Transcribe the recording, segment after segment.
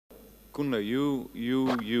Kunle,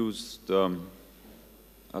 you used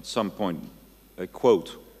at some point a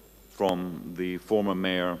quote from the former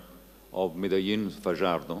mayor of Medellin,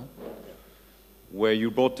 Fajardo, where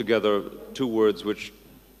you brought together two words which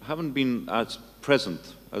haven't been as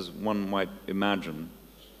present as one might imagine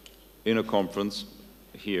in a conference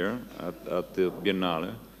here at the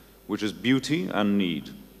Biennale, which is beauty and need.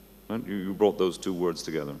 Right? You brought those two words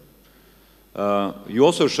together. You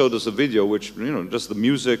also showed us a video which, just the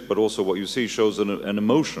music, but also what you see shows an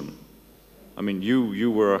emotion. I mean,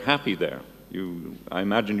 you were happy there. I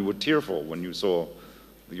imagine you were tearful when you saw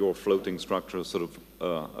your floating structure sort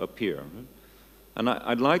of appear. Right? And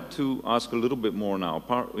I'd like to ask a little bit more now.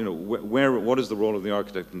 What is the role of the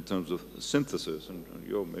architect in terms of synthesis? And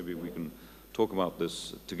maybe we can talk about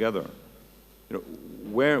this together.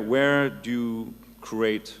 Where do you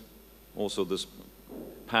create also this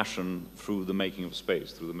passion through the making of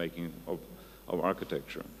space, through the making of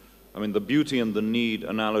architecture? I mean, the beauty and the need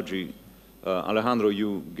analogy, Alejandro,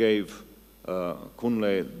 you gave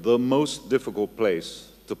Kunle the most difficult place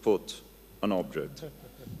to put an object,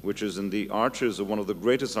 which is in the arches of one of the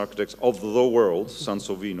greatest architects of the world,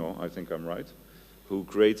 Sansovino, I think I'm right, who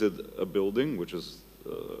created a building, which is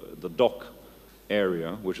the dock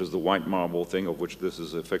area, which is the white marble thing, of which this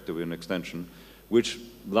is effectively an extension, which,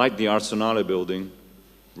 like the Arsenale building,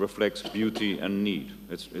 reflects beauty and need.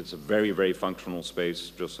 It's a very, very functional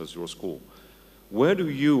space, just as your school. Where do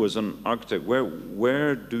you, as an architect,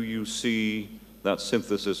 where do you see that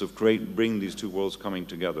synthesis of bring these two worlds coming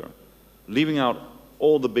together? Leaving out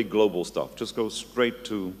all the big global stuff, just go straight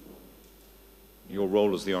to your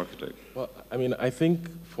role as the architect. Well, I mean, I think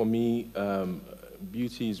for me,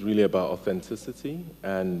 beauty is really about authenticity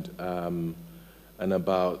and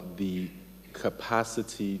about the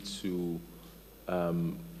capacity to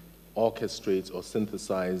orchestrate or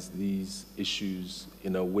synthesize these issues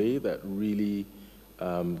in a way that really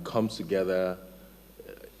comes together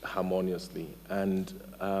harmoniously. And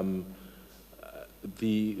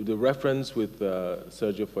the reference with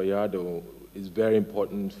Sergio Fajardo is very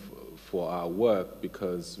important for our work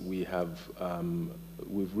because we've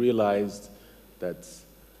realized that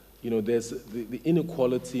there's the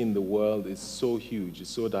inequality in the world is so huge, it's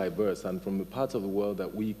so diverse, and from the parts of the world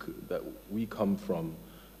that we come from,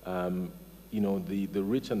 the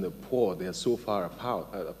rich and the poor, they are so far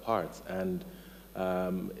apart. And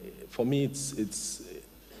for me,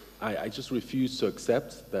 I just refuse to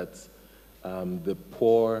accept that the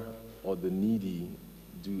poor or the needy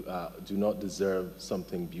do not deserve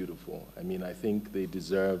something beautiful. I mean, I think they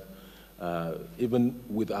deserve, even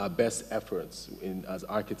with our best efforts as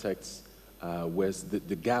architects, where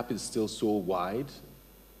the gap is still so wide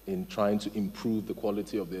in trying to improve the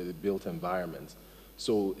quality of the built environment.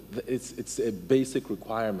 So it's a basic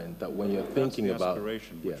requirement that when you're thinking about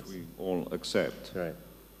aspiration, which we all accept. Right.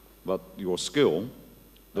 But your skill,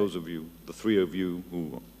 those of you, the three of you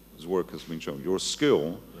whose work has been shown, your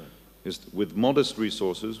skill is with modest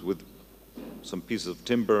resources, with some pieces of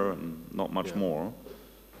timber and not much more,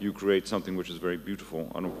 you create something which is very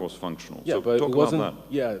beautiful and, of course, functional. Yeah, so but talk it wasn't, about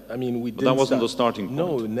that. Yeah, I mean, But that wasn't the starting point.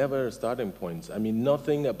 No, never a starting point. I mean,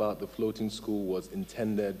 nothing about the floating school was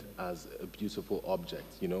intended as a beautiful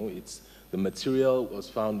object. It's the material was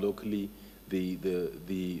found locally.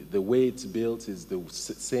 The way it's built is the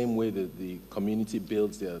same way that the community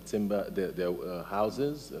builds their timber, their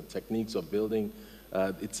houses, techniques of building.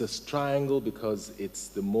 It's a triangle because it's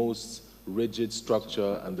the most rigid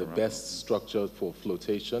structure and the best structure for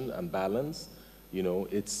flotation and balance.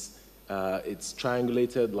 It's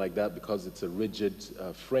triangulated like that because it's a rigid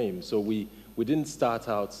frame. So we didn't start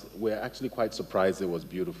out, we're actually quite surprised it was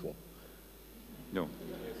beautiful. No.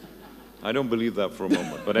 I don't believe that for a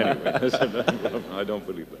moment, but anyway, I don't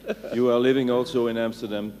believe that. You are living also in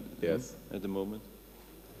Amsterdam at the moment.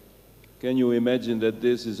 Can you imagine that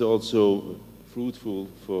this is also fruitful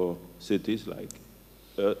for cities like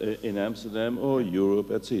in Amsterdam or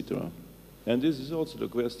Europe, etc.? And this is also the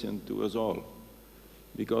question to us all,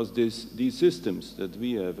 because these systems that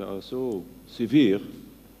we have are so severe,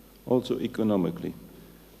 also economically.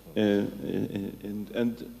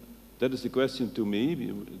 And that is the question to me,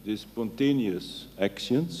 these spontaneous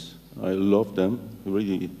actions, I love them,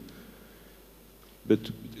 really.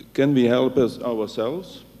 But can we help us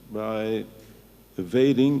ourselves by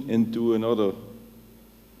evading into another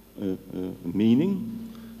meaning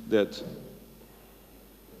that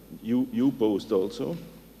you posed also?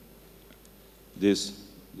 This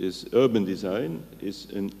urban design is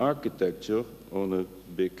an architecture on a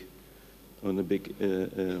big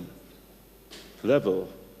level.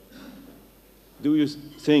 Do you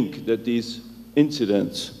think that these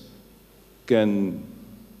incidents can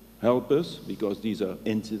help us? Because these are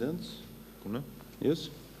incidents. Yes?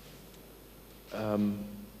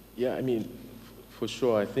 Yeah, I mean, for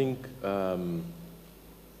sure, I think, I'm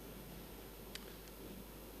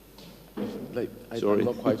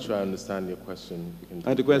not quite sure I understand your question.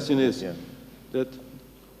 The question is yeah. that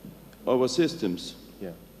our systems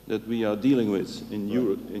that we are dealing with in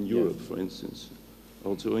Europe, for instance,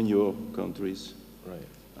 also in your countries,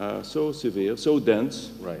 are so severe, so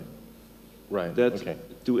dense, that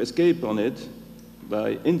to escape on it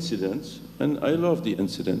by incidents, and I love the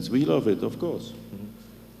incidents, we love it, of course.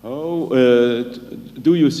 How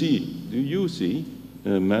do you see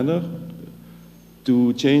a manner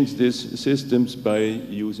to change these systems by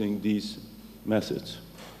using these methods?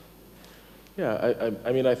 Yeah,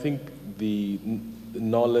 I mean, I think the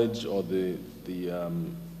knowledge or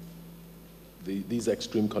these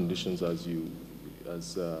extreme conditions, as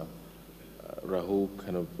Rahul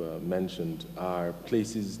kind of mentioned, are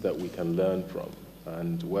places that we can learn from,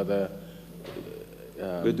 and whether.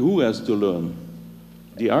 But who has to learn?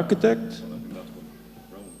 The architect?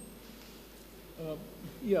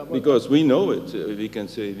 Yeah, because we know it. We can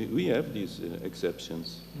say we have these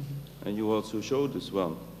exceptions, and you also showed us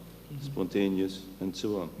one, spontaneous and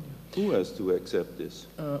so on. Who has to accept this?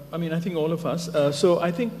 I mean, I think all of us. So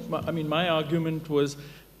I think, my argument was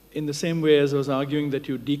in the same way as I was arguing that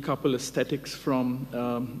you decouple aesthetics from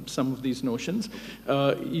some of these notions.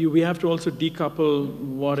 We have to also decouple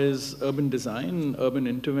what is urban design, urban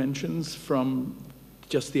interventions from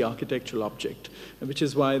just the architectural object, which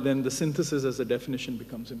is why then the synthesis as a definition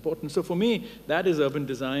becomes important. So for me, that is urban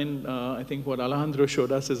design. I think what Alejandro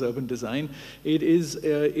showed us is urban design. It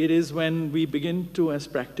is when we begin to, as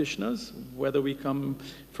practitioners, whether we come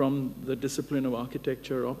from the discipline of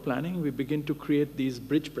architecture or planning, we begin to create these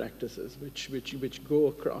bridge practices which go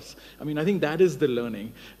across. I mean, I think that is the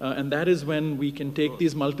learning. And that is when we can take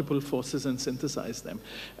these multiple forces and synthesize them.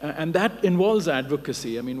 And that involves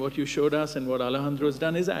advocacy. I mean, what you showed us and what Alejandro has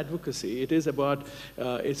done is advocacy. It is about,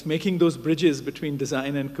 it's making those bridges between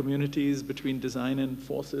design and communities, between design and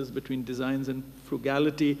forces, between designs and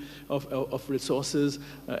frugality of resources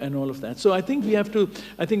and all of that. So I think we have to,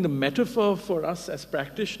 I think the metaphor for us as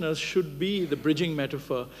practitioners should be the bridging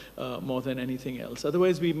metaphor more than anything else.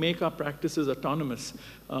 Otherwise, we make our practices autonomous,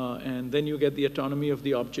 and then you get the autonomy of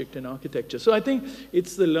the object in architecture. So I think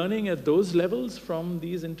it's the learning at those levels from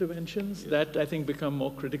these interventions that I think become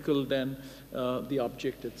more critical than the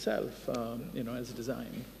object itself, as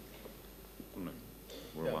design.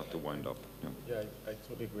 We're about to wind up. Yeah, I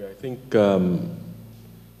totally agree. I think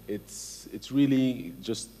it's really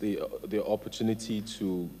just the opportunity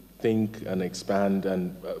to think and expand,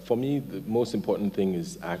 and for me, the most important thing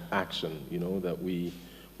is action, that we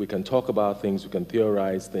can talk about things, we can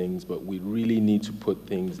theorize things, but we really need to put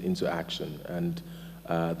things into action, and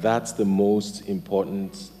that's the most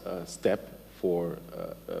important step for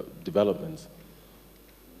development.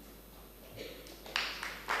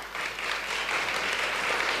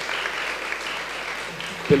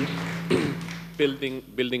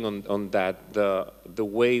 Building on that, the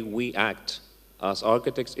way we act as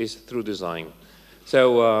architects is through design.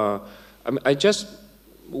 So I just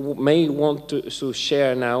may want to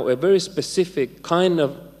share now a very specific kind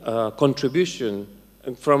of contribution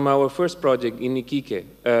from our first project in Iquique.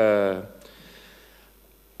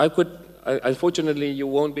 Unfortunately, you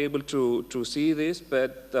won't be able to see this,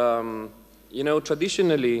 but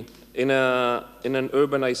traditionally in an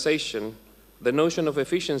urbanization, the notion of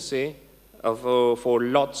efficiency for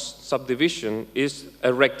lots subdivision is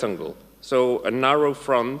a rectangle. So a narrow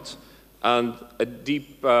front and a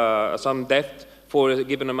deep, some depth for a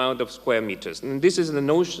given amount of square meters. And this is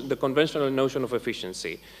the conventional notion of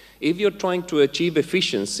efficiency. If you're trying to achieve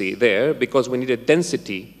efficiency there, because we need a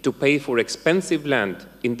density to pay for expensive land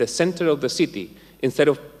in the center of the city, instead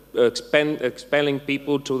of expelling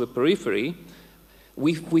people to the periphery,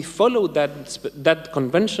 we follow that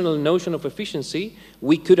conventional notion of efficiency.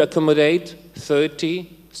 We could accommodate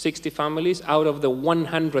 30, 60 families out of the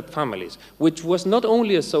 100 families, which was not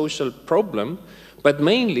only a social problem, but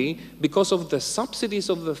mainly because of the subsidies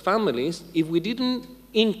of the families. If we didn't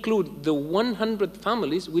include the 100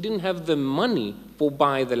 families, we didn't have the money for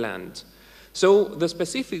buy the land. So the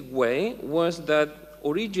specific way was that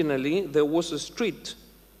originally there was a street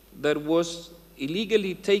that was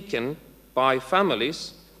illegally taken by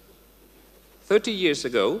families 30 years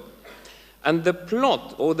ago, and the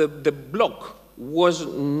plot or the block was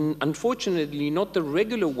unfortunately not the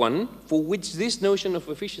regular one for which this notion of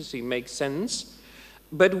efficiency makes sense,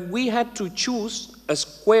 but we had to choose a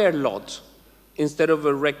square lot instead of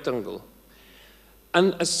a rectangle.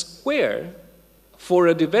 And a square for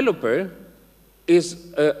a developer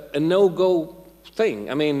is a no-go thing.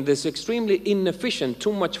 I mean, this extremely inefficient,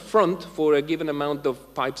 too much front for a given amount of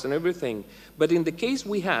pipes and everything. But in the case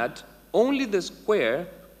we had, only the square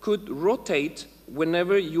could rotate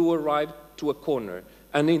whenever you arrived to a corner.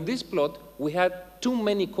 And in this plot, we had too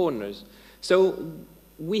many corners. So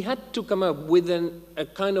we had to come up with a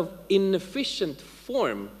kind of inefficient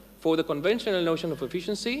form for the conventional notion of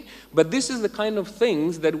efficiency, but this is the kind of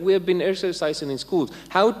things that we have been exercising in schools,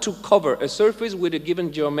 how to cover a surface with a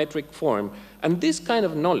given geometric form. And this kind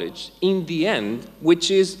of knowledge, in the end,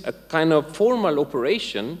 which is a kind of formal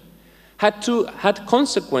operation, had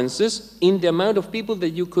consequences in the amount of people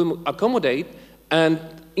that you could accommodate and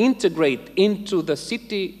integrate into the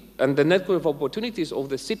city and the network of opportunities of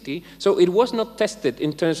the city. So it was not tested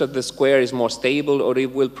in terms of the square is more stable or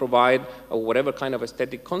it will provide whatever kind of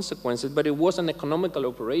aesthetic consequences, but it was an economical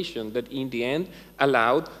operation that in the end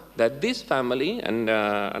allowed that this family, and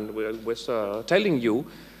I was telling you,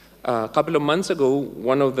 a couple of months ago,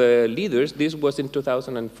 one of the leaders, this was in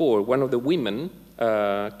 2004, one of the women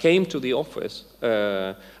came to the office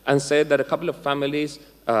and said that a couple of families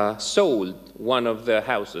sold one of the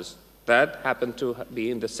houses that happened to be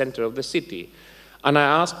in the center of the city. And I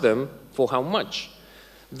asked them for how much.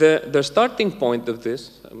 The starting point of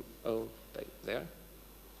this, there?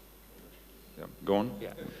 Yeah, go on.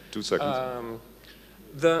 Yeah. 2 seconds.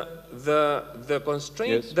 The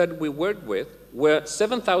constraints Yes. that we worked with were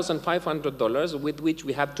 $7,500 with which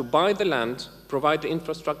we had to buy the land, provide the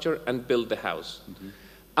infrastructure, and build the house. Mm-hmm.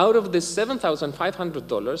 Out of this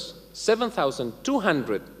 $7,500,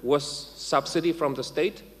 $7,200 was subsidy from the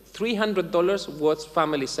state, $300 was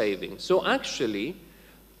family savings. So actually,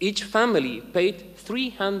 each family paid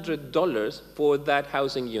 $300 for that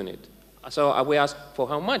housing unit. So we asked, for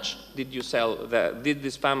how much did you sell did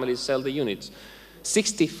this family sell the units?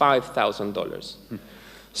 $65,000.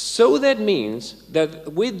 So that means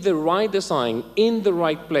that with the right design, in the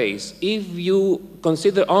right place, if you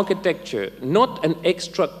consider architecture not an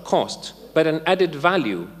extra cost, but an added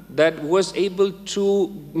value that was able to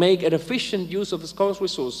make an efficient use of the scarce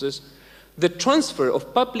resources, the transfer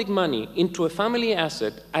of public money into a family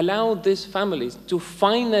asset allowed these families to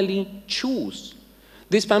finally choose.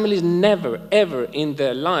 These families never, ever in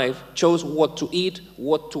their life chose what to eat,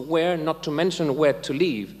 what to wear, not to mention where to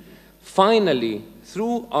live. Finally,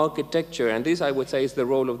 through architecture, and this I would say is the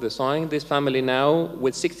role of design, this family now,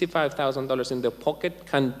 with $65,000 in their pocket,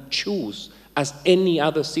 can choose, as any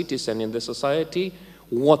other citizen in the society,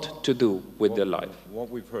 what to do with their life. What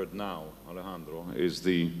we've heard now, Alejandro, is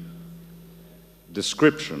the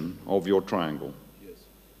description of your triangle. Yes.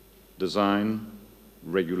 Design,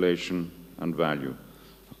 regulation, and value.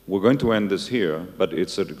 We're going to end this here, but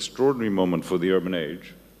it's an extraordinary moment for the urban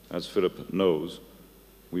age, as Philip knows.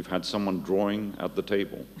 We've had someone drawing at the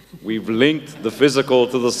table. We've linked the physical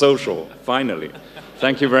to the social, finally.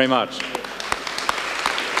 Thank you very much.